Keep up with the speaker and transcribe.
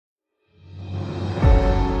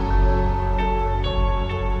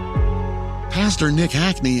Pastor Nick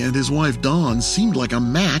Hackney and his wife Dawn seemed like a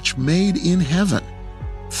match made in heaven.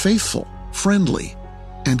 Faithful, friendly,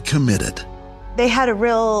 and committed. They had a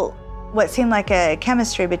real, what seemed like a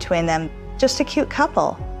chemistry between them. Just a cute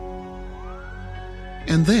couple.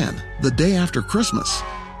 And then, the day after Christmas,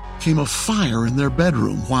 came a fire in their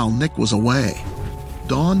bedroom while Nick was away.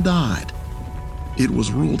 Dawn died. It was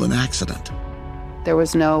ruled an accident. There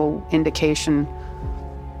was no indication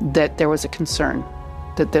that there was a concern,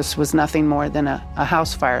 that this was nothing more than a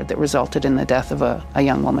house fire that resulted in the death of a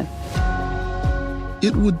young woman.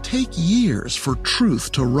 It would take years for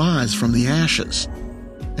truth to rise from the ashes.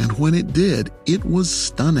 And when it did, it was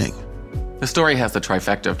stunning. The story has the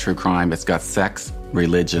trifecta of true crime. It's got sex,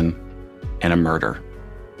 religion, and a murder.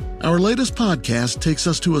 Our latest podcast takes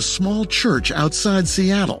us to a small church outside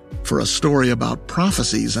Seattle for a story about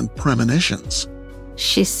prophecies and premonitions.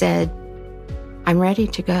 She said, "I'm ready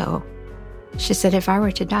to go." She said, "If I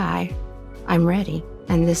were to die, I'm ready."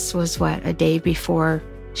 And this was, a day before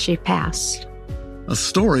she passed. A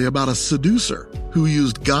story about a seducer who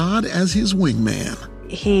used God as his wingman.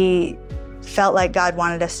 He felt like God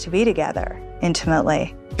wanted us to be together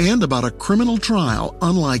intimately. And about a criminal trial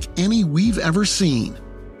unlike any we've ever seen,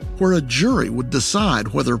 where a jury would decide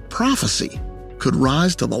whether prophecy could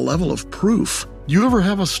rise to the level of proof. You ever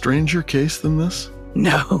have a stranger case than this?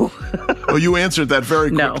 No. Oh, you answered that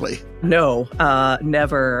very quickly. No,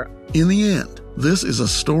 never. In the end, this is a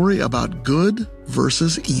story about good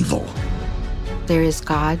versus evil. There is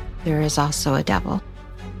God, there is also a devil.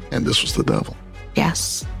 And this was the devil.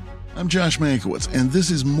 Yes. I'm Josh Mankiewicz, and this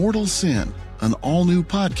is Mortal Sin, an all-new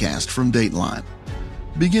podcast from Dateline.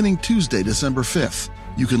 Beginning Tuesday, December 5th,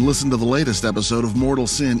 you can listen to the latest episode of Mortal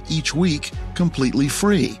Sin each week completely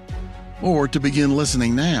free. Or to begin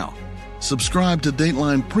listening now, subscribe to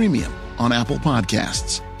Dateline Premium on Apple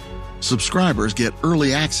Podcasts. Subscribers get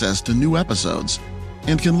early access to new episodes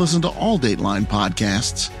and can listen to all Dateline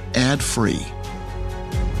podcasts ad-free.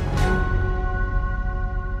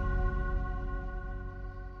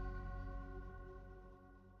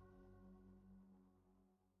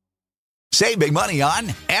 Save big money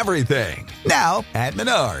on everything. Now at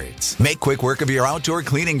Menards. Make quick work of your outdoor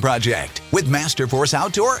cleaning project with Masterforce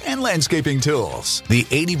outdoor and landscaping tools. The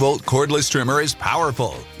 80-volt cordless trimmer is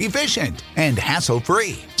powerful, efficient, and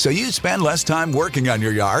hassle-free. So you spend less time working on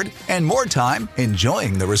your yard and more time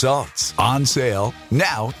enjoying the results. On sale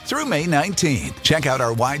now through May 19th. Check out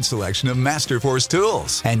our wide selection of Masterforce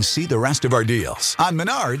tools and see the rest of our deals on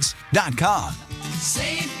Menards.com.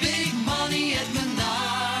 Save big